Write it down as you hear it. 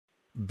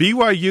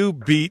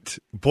BYU beat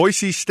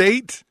Boise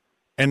State,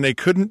 and they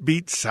couldn't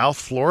beat South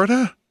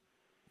Florida?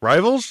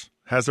 Rivals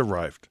has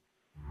arrived.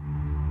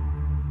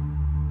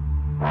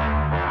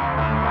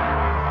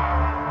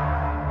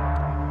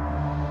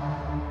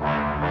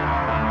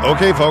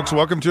 Okay, folks,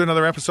 welcome to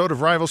another episode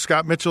of Rivals.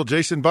 Scott Mitchell,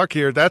 Jason Buck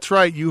here. That's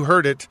right, you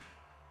heard it.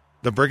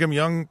 The Brigham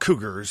Young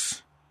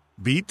Cougars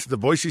beat the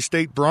Boise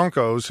State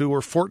Broncos, who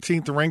were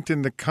 14th ranked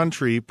in the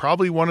country,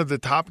 probably one of the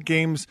top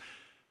games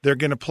they're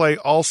going to play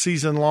all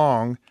season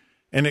long,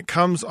 and it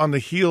comes on the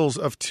heels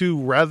of two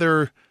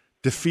rather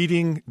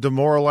defeating,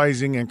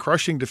 demoralizing, and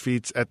crushing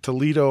defeats at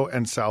Toledo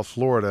and South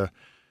Florida.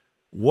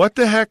 What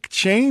the heck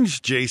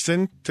changed,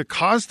 Jason, to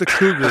cause the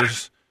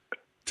Cougars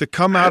to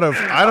come out of,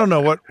 I don't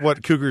know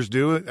what Cougars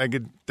do.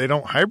 They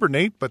don't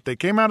hibernate, but they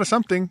came out of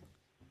something.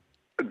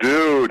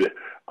 Dude,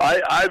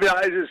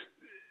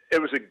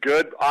 it was a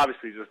good,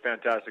 obviously just a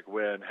fantastic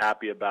win,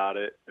 happy about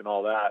it and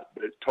all that,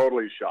 but it's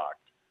totally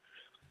shocked.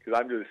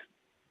 Because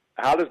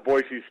how does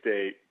Boise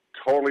State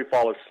totally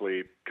fall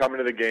asleep, come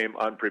into the game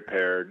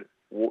unprepared,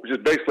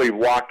 just basically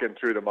walking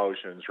through the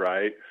motions,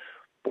 right?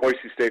 Boise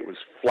State was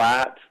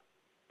flat,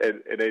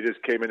 and they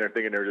just came in there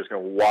thinking they were just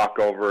going to walk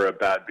over a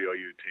bad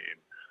BYU team.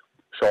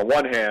 So on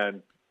one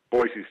hand,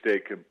 Boise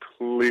State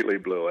completely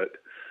blew it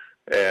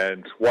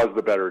and was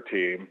the better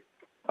team.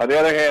 On the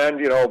other hand,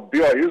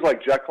 BYU's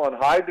like Jekyll and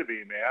Hyde to me,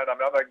 man. I'm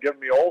not giving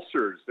me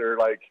ulcers. They're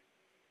like,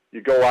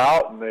 you go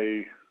out and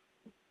they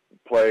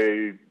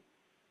play,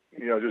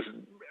 just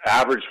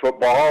average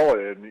football,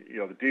 and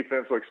the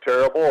defense looks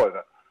terrible,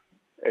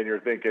 and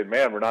you're thinking,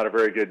 man, we're not a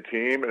very good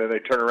team, and then they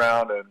turn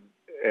around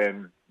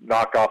and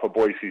knock off a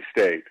Boise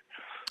State.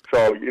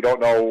 So you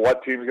don't know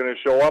what team's going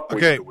to show up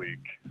week to week.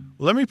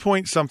 Let me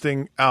point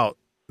something out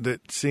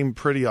that seemed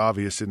pretty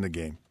obvious in the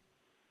game.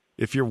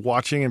 If you're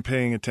watching and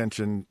paying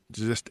attention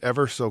just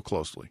ever so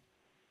closely,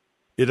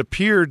 it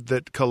appeared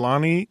that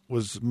Kalani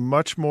was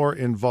much more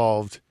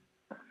involved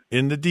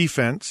in the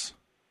defense,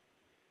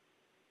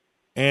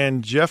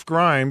 and Jeff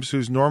Grimes,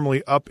 who's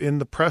normally up in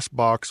the press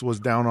box, was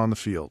down on the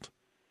field.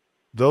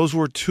 Those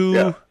were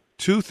two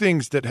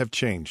things that have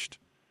changed.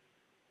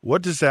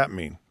 What does that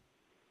mean?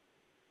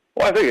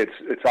 Well, I think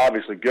it's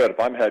obviously good. If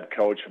I'm head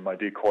coach and my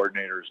D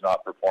coordinator is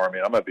not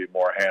performing, I'm going to be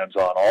more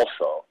hands-on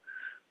also.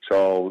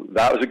 So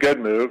that was a good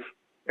move,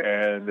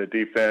 and the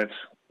defense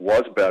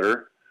was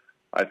better.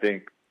 I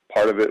think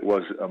part of it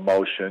was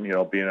emotion,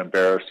 being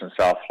embarrassed in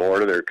South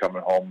Florida. They're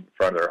coming home in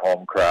front of their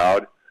home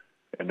crowd,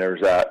 and there's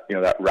that,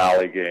 that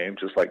rally game,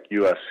 just like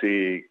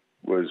USC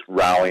was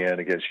rallying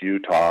against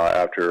Utah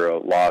after a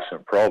loss in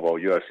Provo.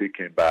 USC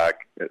came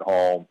back at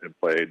home and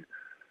played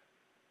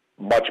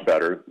much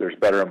better. There's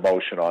better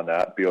emotion on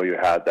that. BYU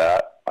had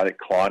that. I think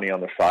Kalani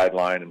on the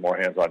sideline and more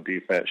hands-on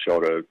defense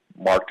showed a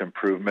marked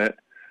improvement.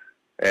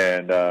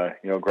 And,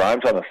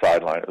 Grimes on the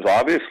sideline. It was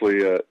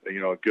obviously a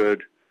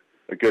good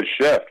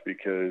shift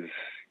because,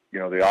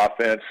 the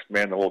offense,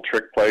 man, the little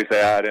trick plays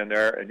they had in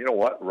there. And you know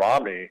what?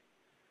 Romney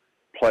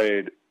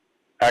played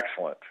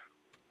excellent.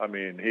 I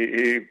mean,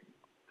 he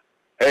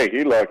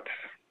looked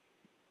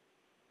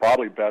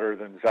probably better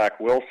than Zach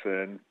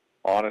Wilson,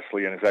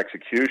 honestly, in his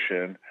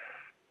execution.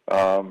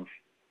 The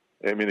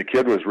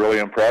kid was really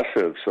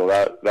impressive. So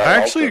that I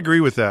actually agree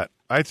with that.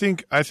 I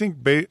think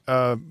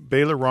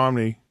Baylor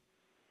Romney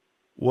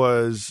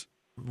was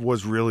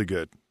really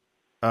good.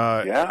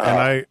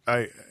 And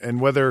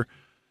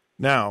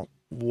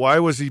why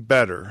was he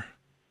better?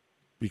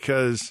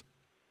 Because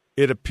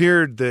it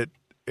appeared that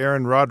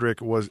Aaron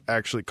Roderick was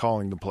actually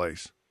calling the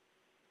plays.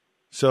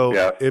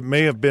 So it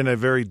may have been a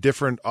very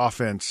different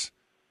offense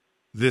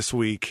this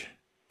week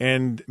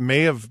and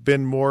may have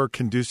been more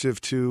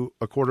conducive to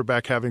a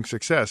quarterback having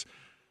success.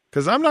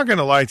 Because I'm not going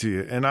to lie to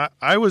you, and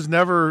I was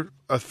never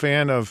a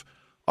fan of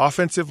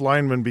offensive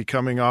linemen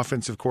becoming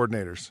offensive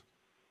coordinators.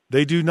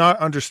 They do not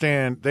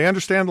understand. They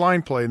understand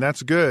line play, and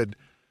that's good,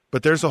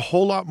 but there's a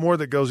whole lot more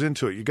that goes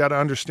into it. You got to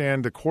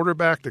understand the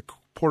quarterback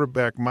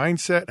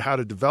mindset, how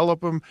to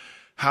develop them,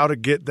 how to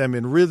get them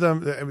in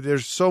rhythm. I mean,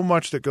 there's so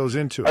much that goes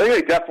into it. I think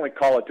they definitely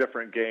call a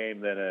different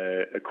game than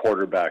a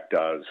quarterback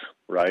does,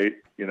 right?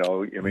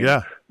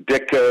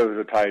 Ditka was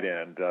a tight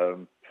end.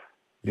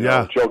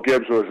 Joe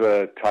Gibbs was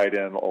a tight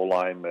end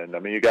O-lineman. I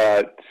mean, you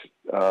got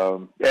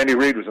Andy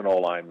Reid was an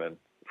O-lineman,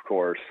 of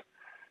course.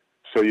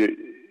 So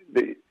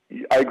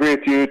I agree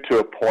with you to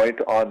a point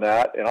on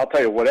that. And I'll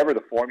tell you, whatever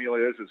the formula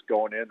is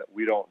going in that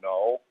we don't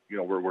know,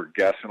 we're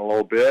guessing a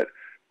little bit.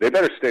 They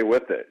better stay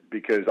with it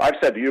because I've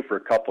said to you for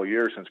a couple of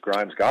years since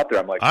Grimes got there,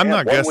 I'm like, I'm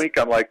not guessing at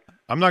all.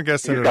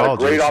 He's got a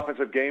great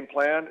offensive game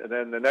plan, and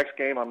then the next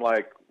game, I'm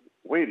like,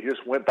 wait, he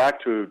just went back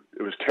to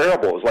it was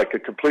terrible. It was like a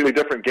completely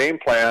different game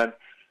plan,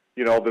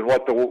 than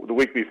what the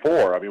week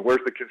before. I mean, where's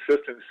the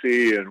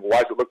consistency, and why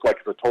does it look like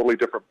it's a totally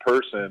different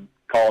person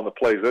calling the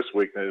plays this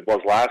week than it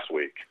was last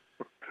week?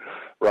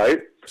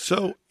 Right?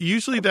 So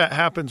usually that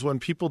happens when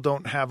people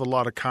don't have a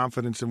lot of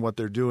confidence in what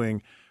they're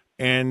doing.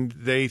 And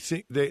they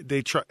think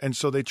they try, and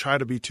so they try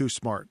to be too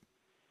smart.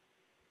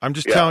 I'm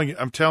just telling you.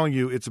 I'm telling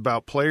you, it's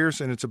about players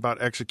and it's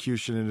about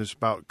execution and it's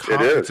about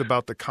it's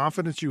about the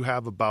confidence you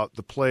have about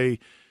the play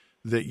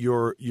that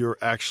you're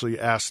actually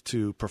asked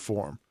to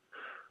perform,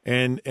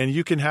 and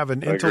you can have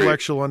an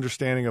intellectual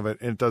understanding of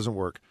it and it doesn't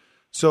work.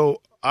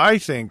 So I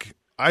think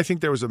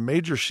there was a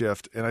major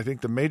shift, and I think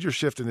the major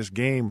shift in this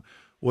game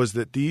was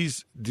that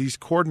these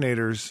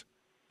coordinators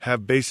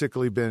have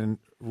basically been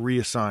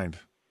reassigned.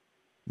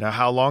 Now,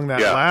 how long that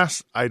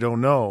lasts, I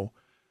don't know.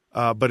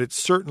 But it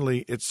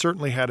certainly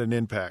had an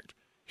impact.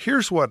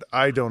 Here's what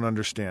I don't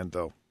understand,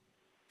 though.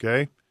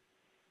 Okay,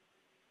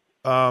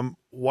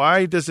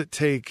 why does it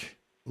take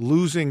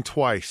losing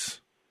twice?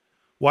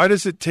 Why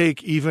does it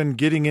take even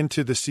getting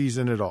into the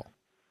season at all?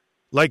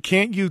 Like,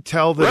 can't you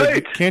tell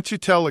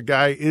a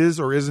guy is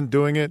or isn't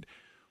doing it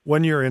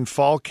when you're in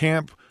fall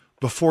camp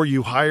before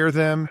you hire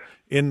them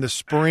in the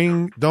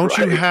spring? Don't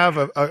you have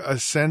a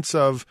sense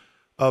of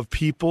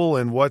people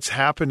and what's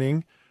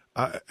happening?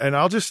 And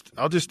I'll just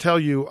tell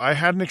you, I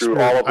had an experience.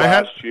 Through all of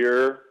last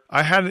year.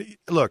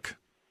 Look,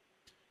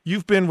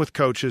 you've been with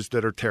coaches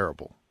that are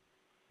terrible.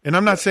 And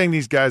I'm not saying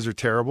these guys are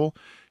terrible.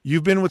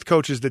 You've been with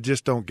coaches that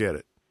just don't get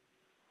it.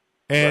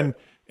 And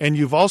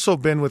you've also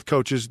been with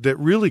coaches that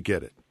really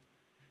get it.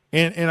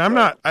 And I'm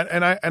not,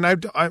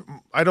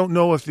 I don't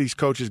know if these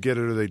coaches get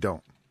it or they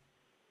don't.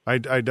 I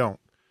don't.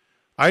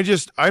 I'm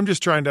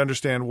just trying to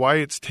understand why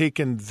it's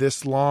taken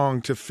this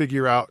long to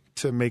figure out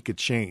to make a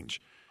change.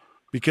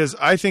 Because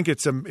I think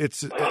it's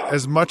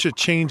as much a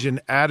change in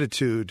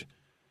attitude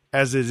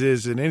as it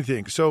is in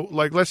anything. So,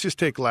 like, let's just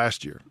take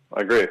last year.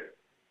 I agree.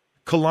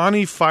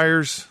 Kalani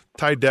fires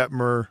Ty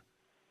Detmer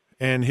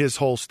and his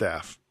whole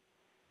staff,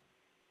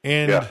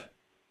 and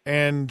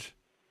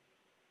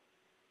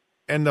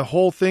the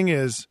whole thing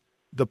is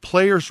the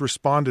players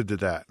responded to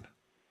that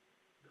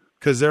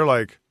because they're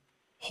like,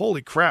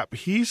 "Holy crap!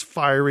 He's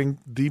firing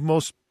the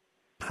most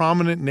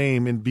prominent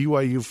name in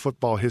BYU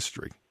football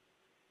history."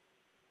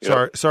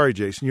 Sorry,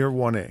 Jason, you're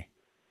 1A.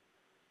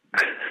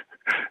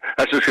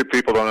 That's just because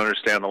people don't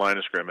understand the line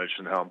of scrimmage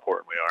and how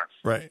important we are.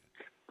 Right.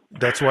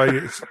 That's why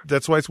it's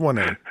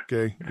 1A.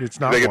 Okay, it's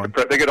not one.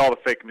 They get all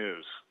the fake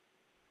news.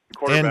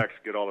 Quarterbacks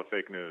get all the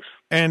fake news.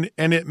 And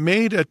it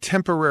made a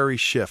temporary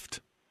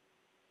shift.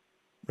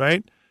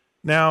 Right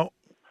now,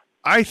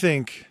 I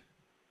think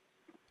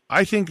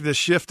the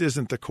shift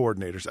isn't the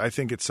coordinators. I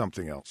think it's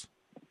something else.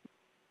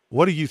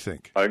 What do you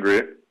think? I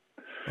agree.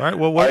 All right.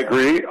 Well, I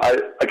agree.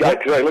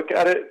 Because I look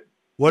at it.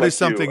 What is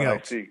something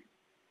else?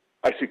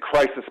 I see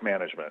crisis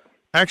management.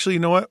 Actually, you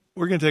know what?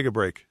 We're going to take a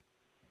break.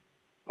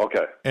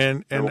 Okay.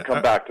 And we'll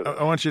come back to this.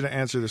 I want you to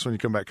answer this when you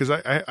come back because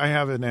I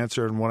have an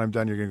answer, and when I'm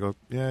done, you're going to go,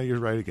 yeah, you're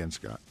right again,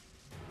 Scott.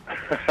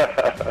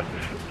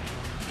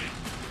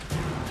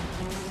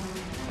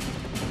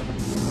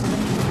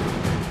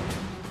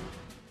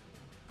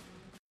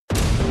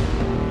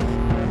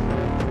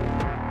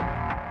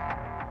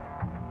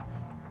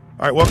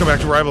 All right, welcome back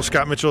to Rival.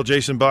 Scott Mitchell,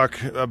 Jason Buck.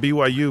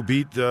 BYU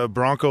beat the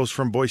Broncos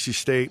from Boise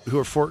State, who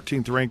are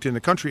 14th ranked in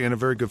the country and a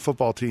very good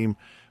football team.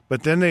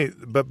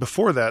 But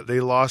before that,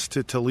 they lost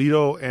to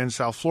Toledo and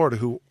South Florida,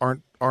 who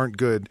aren't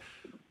good.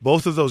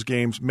 Both of those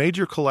games,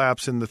 major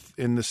collapse in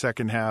the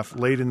second half,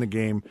 late in the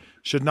game.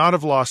 Should not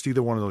have lost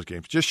either one of those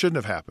games. Just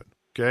shouldn't have happened.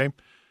 Okay.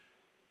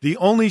 The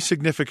only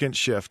significant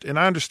shift, and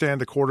I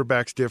understand the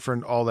quarterback's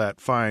different, all that,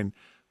 fine,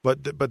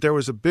 but there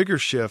was a bigger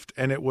shift,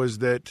 and it was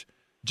that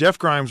Jeff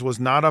Grimes was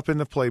not up in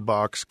the play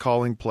box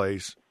calling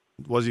plays.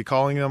 Was he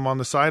calling them on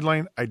the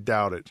sideline? I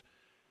doubt it.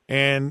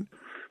 And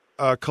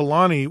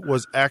Kalani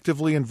was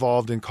actively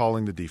involved in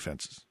calling the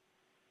defenses.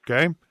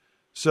 Okay?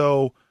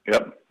 So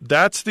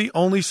that's the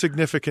only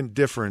significant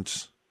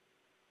difference.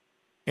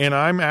 And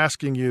I'm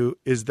asking you,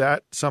 is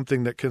that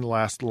something that can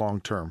last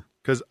long term?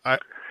 Because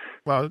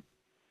I'll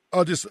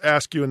just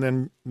ask you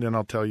and then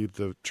I'll tell you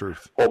the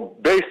truth. Well,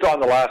 based on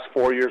the last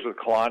 4 years with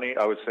Kalani,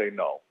 I would say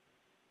no.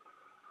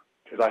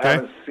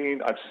 Because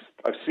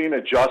I've seen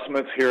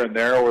adjustments here and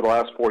there over the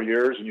last 4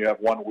 years, and you have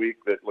 1 week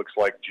that looks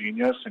like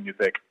genius, and you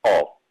think,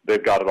 oh,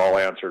 they've got it all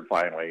answered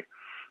finally.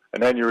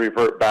 And then you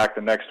revert back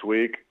the next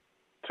week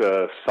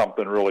to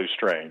something really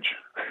strange.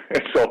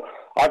 And so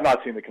I've not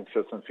seen the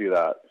consistency of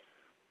that.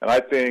 And I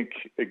think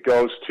it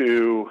goes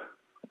to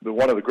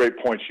one of the great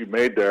points you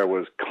made there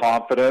was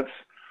confidence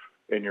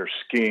in your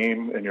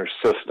scheme and your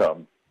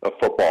system of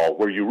football,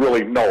 where you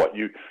really know it.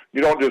 You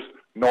don't just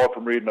know it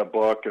from reading a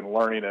book and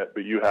learning it,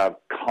 but you have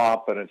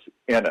confidence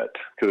in it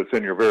because it's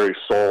in your very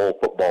soul,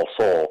 football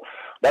soul.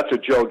 That's a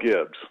Joe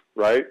Gibbs,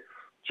 right?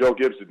 Joe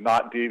Gibbs did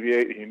not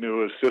deviate. He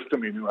knew his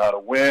system. He knew how to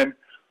win.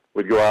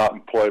 We'd go out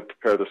and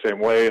prepare the same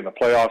way in the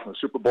playoffs and the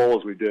Super Bowl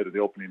as we did at the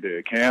opening day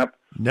of camp.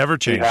 Never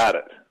changed. He had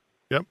it.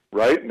 Yep.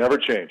 Right? Never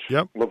changed.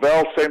 Yep.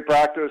 LaVell, same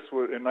practice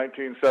in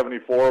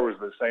 1974 was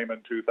the same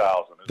in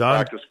 2000. His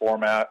practice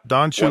format.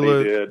 Don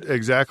Shula,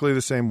 exactly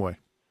the same way.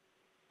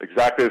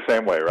 Exactly the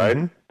same way, right?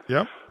 Mm-hmm.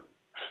 Yep.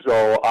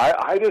 So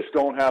I just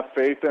don't have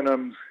faith in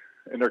them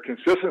and their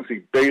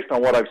consistency based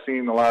on what I've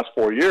seen the last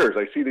 4 years.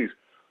 I see these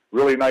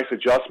really nice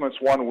adjustments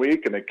 1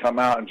 week, and they come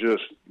out and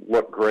just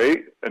look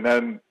great. And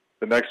then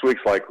the next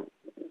week's like,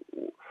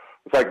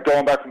 it's like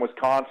going back from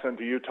Wisconsin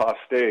to Utah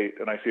State,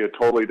 and I see a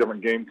totally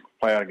different game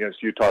plan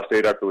against Utah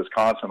State after the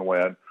Wisconsin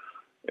win,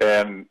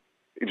 and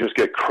you just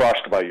get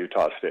crushed by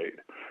Utah State.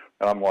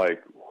 And I'm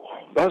like,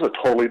 that was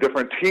a totally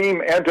different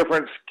team and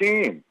different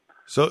scheme.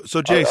 So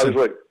Jason,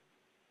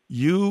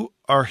 you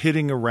are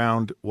hitting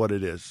around what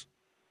it is.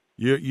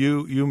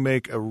 You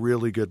make a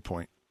really good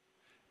point.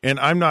 And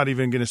I'm not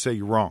even going to say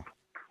you're wrong.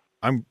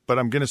 But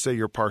I'm going to say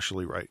you're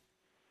partially right.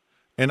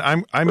 And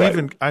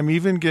I'm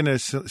even going to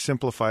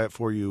simplify it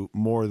for you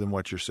more than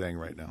what you're saying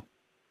right now.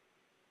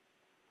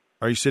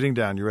 Are you sitting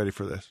down? You ready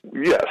for this?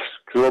 Yes,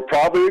 because we're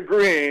probably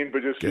agreeing,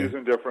 but just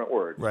using different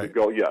words. Right.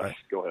 Go ahead.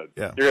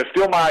 Yeah. You're going to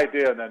steal my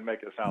idea and then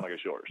make it sound like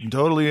it's yours.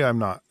 Totally, I'm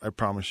not. I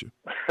promise you.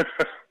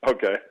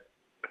 Okay.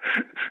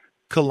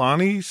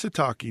 Kalani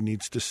Sitake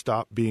needs to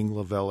stop being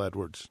LaVell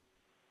Edwards,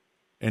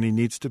 and he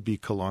needs to be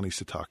Kalani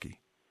Sitake.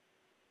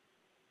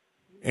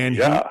 And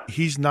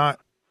he's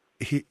not.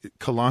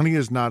 Kalani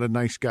is not a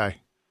nice guy.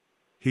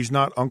 He's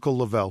not Uncle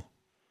LaVell.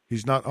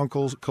 He's not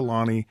Uncle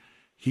Kalani.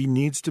 He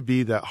needs to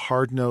be that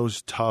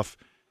hard-nosed, tough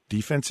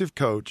defensive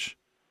coach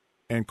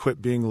and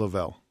quit being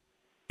LaVell.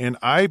 And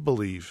I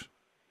believe,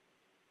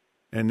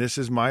 and this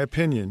is my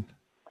opinion,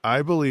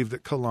 I believe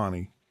that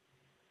Kalani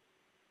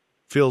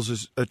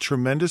feels a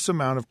tremendous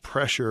amount of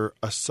pressure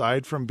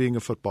aside from being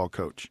a football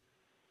coach.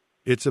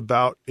 It's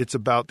about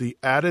the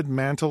added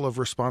mantle of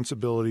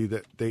responsibility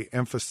that they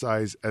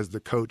emphasize as the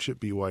coach at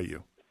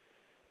BYU.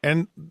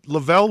 And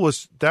LaVell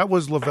was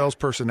LaVell's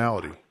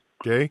personality,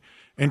 okay?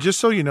 And just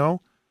so you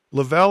know,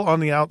 LaVell on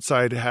the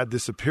outside had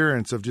this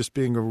appearance of just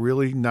being a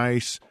really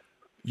nice,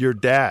 your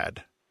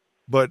dad,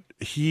 but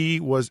he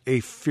was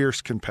a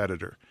fierce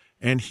competitor,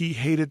 and he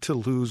hated to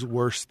lose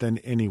worse than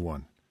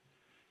anyone.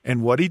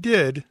 And what he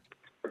did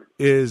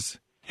is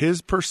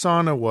his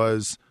persona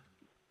was,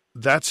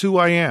 that's who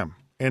I am.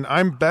 And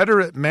I'm better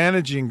at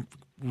managing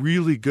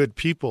really good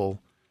people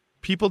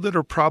that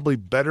are probably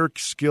better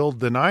skilled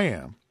than I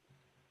am,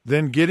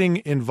 than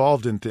getting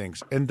involved in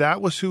things. And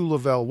that was who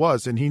LaVell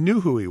was, and he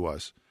knew who he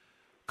was.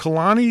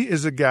 Kalani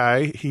is a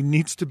guy, he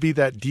needs to be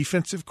that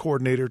defensive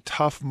coordinator,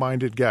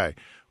 tough-minded guy.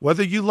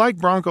 Whether you like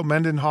Bronco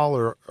Mendenhall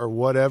or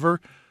whatever,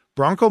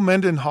 Bronco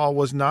Mendenhall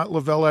was not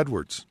LaVell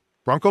Edwards.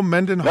 Bronco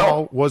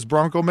Mendenhall was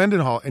Bronco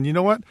Mendenhall. And you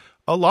know what?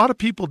 A lot of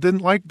people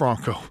didn't like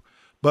Bronco.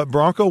 But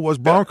Bronco was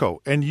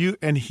Bronco, and he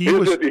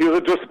was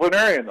a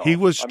disciplinarian.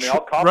 Though.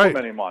 I'll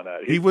compliment him on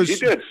that. He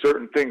did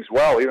certain things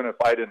well, even if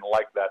I didn't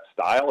like that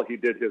style. He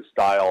did his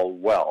style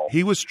well.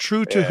 He was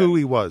true to who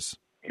he was.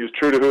 He was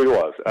true to who he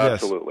was.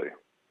 Absolutely. Yes.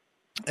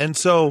 And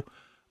so,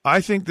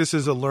 I think this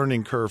is a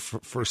learning curve for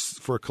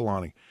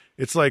Kalani.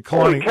 It's like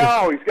Kalani. Holy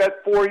cow! He's got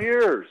 4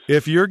 years.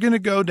 If you're going to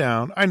go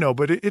down, I know,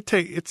 but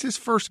it's his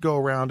first go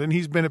around, and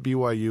he's been at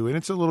BYU, and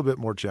it's a little bit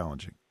more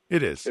challenging.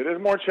 It is. It is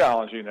more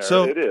challenging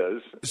there. It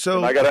is. So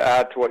and I got to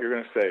add to what you're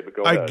going to say, but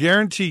go ahead. I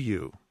guarantee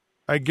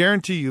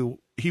you,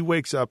 he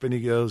wakes up and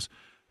he goes,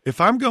 if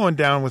I'm going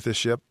down with the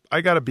ship, I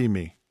got to be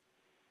me.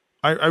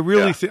 I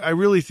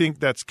really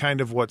think that's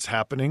kind of what's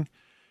happening.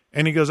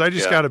 And he goes, I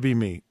just got to be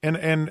me.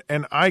 And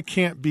I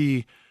can't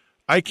be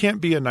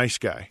a nice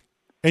guy.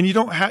 And you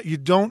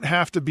don't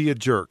have to be a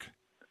jerk,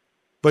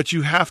 but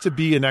you have to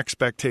be an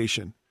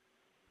expectation.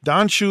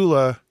 Don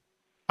Shula,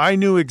 I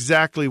knew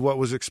exactly what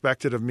was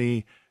expected of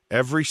me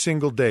every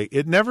single day.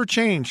 It never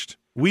changed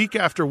week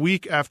after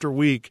week after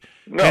week.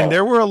 No. And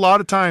there were a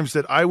lot of times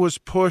that I was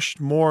pushed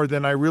more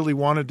than I really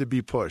wanted to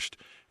be pushed.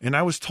 And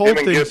I was told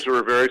things. Gibbs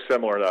were very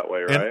similar that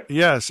way, right?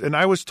 Yes. And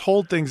I was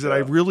told things that I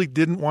really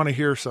didn't want to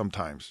hear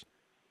sometimes.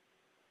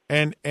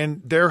 And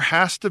there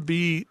has to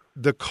be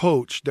the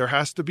coach, there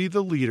has to be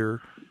the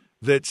leader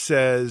that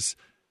says,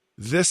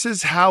 this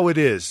is how it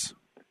is.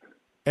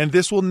 And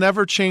this will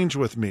never change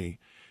with me.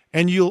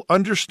 And you'll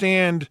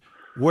understand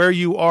where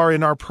you are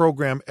in our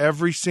program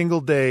every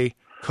single day,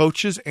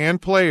 coaches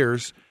and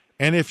players.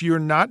 And if you're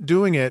not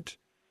doing it,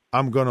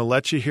 I'm going to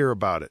let you hear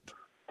about it.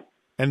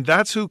 And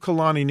that's who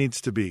Kalani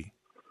needs to be.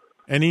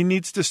 And he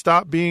needs to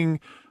stop being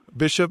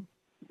Bishop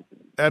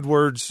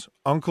Edwards,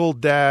 Uncle,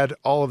 Dad,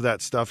 all of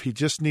that stuff. He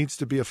just needs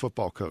to be a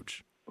football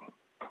coach.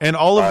 And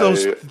all of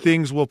those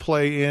things will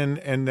play in,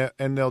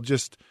 and they'll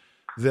just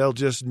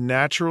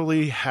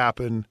naturally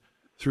happen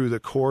through the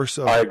course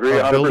of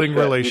building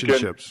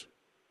relationships.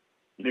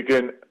 You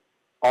can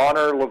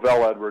honor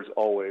LaVell Edwards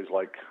always,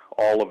 like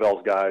all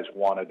LaVell's guys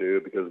want to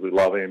do, because we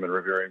love him and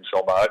revere him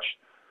so much.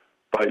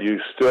 But you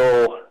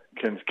still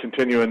can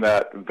continue in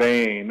that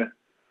vein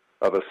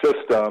of a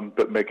system,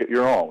 but make it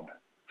your own.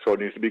 So it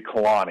needs to be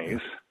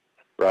Kalani's,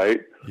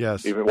 right?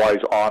 Yes. Even while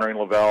he's honoring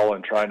LaVell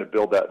and trying to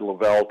build that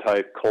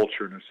LaVell-type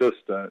culture and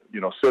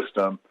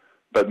system,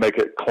 but make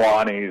it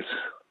Kalani's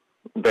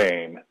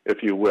vein,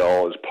 if you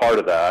will, as part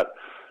of that,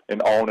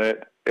 and own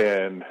it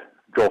and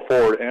go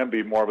forward and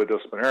be more of a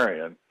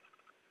disciplinarian,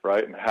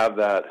 right? And have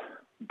that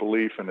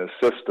belief in his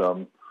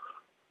system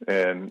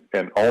and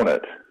own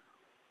it.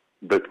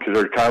 But because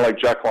they're kind of like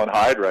Jekyll and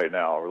Hyde right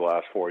now over the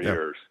last 4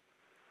 years,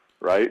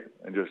 right?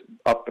 And just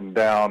up and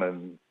down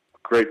and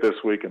great this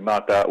week and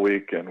not that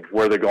week, and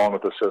where they're going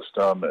with the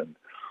system and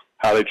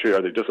how they treat.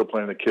 Are they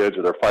disciplining the kids?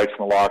 Are there fights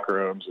in the locker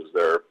rooms?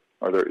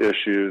 Are there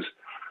issues?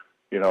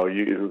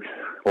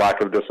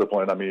 Lack of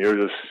discipline. I mean,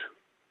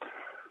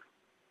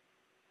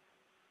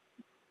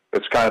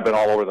 it's kind of been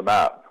all over the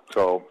map.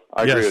 So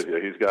I agree with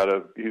you. He's got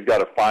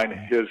to find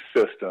his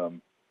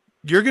system.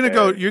 You're going to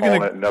go. You're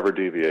going to never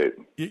deviate.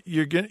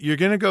 You're going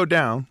to go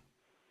down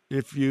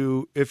if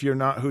you're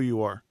not who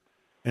you are,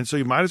 and so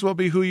you might as well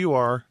be who you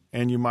are,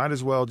 and you might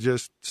as well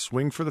just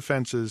swing for the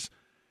fences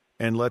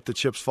and let the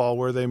chips fall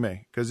where they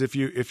may. Because if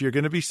you're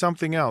going to be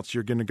something else,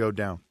 you're going to go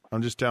down.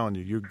 I'm just telling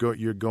you,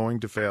 you're going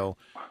to fail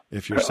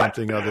if you're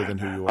something other than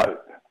who you are.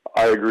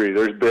 I agree.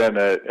 There's been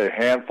a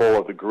handful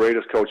of the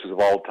greatest coaches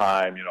of all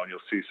time. You'll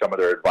see some of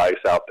their advice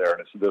out there,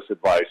 and it's this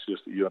advice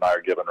just that you and I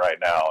are giving right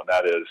now, and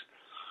that is,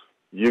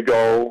 you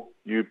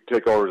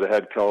take over as a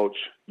head coach,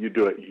 you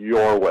do it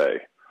your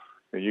way.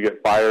 And you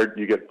get fired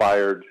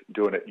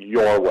doing it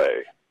your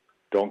way.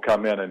 Don't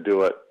come in and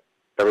do it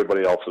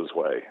everybody else's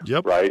way.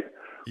 Yep. Right?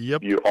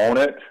 Yep. You own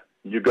it.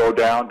 You go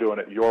down doing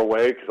it your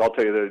way, because I'll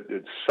tell you that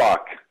it'd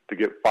suck to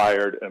get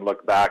fired and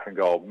look back and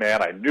go,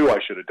 man, I knew I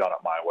should have done it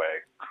my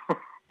way.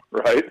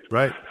 Right?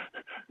 Right.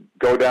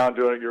 Go down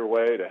doing it your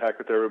way, to heck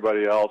with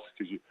everybody else.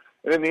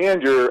 And in the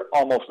end, you're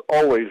almost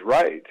always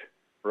right?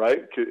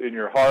 In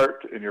your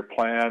heart, in your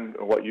plan,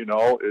 what you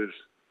know is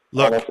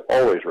almost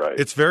always right.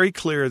 It's very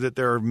clear that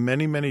there are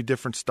many, many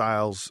different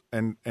styles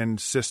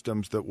and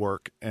systems that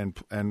work and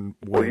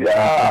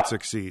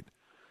succeed.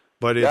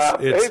 But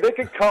it's they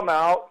could come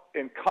out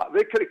and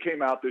they could have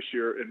came out this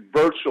year and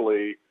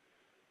virtually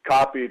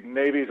copied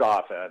Navy's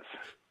offense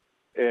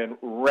and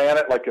ran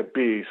it like a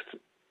beast.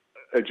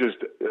 Just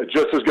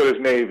as good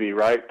as Navy,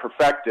 right?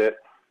 Perfect it,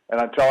 and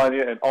I'm telling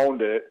you, and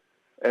owned it,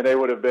 and they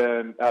would have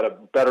been at a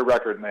better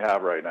record than they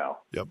have right now.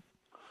 Yep.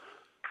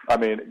 I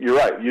mean, you're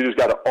right. You just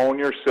got to own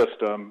your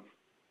system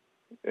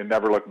and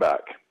never look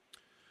back.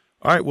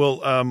 All right.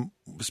 Well,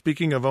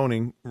 speaking of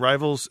owning,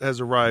 Rivals has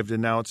arrived,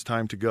 and now it's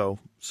time to go.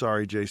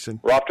 Sorry,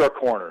 Jason. We're off to our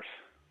corners.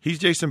 He's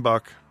Jason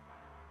Buck.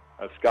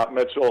 That's Scott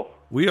Mitchell.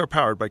 We are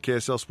powered by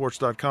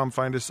KSLSports.com.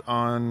 Find us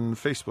on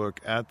Facebook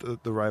at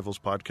the Rivals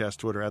Podcast,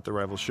 Twitter at The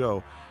Rivals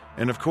Show.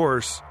 And, of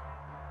course,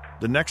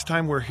 the next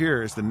time we're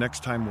here is the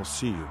next time we'll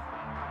see you.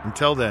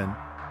 Until then,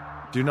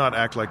 do not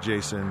act like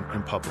Jason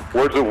in public.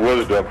 Words of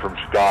wisdom from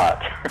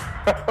Scott.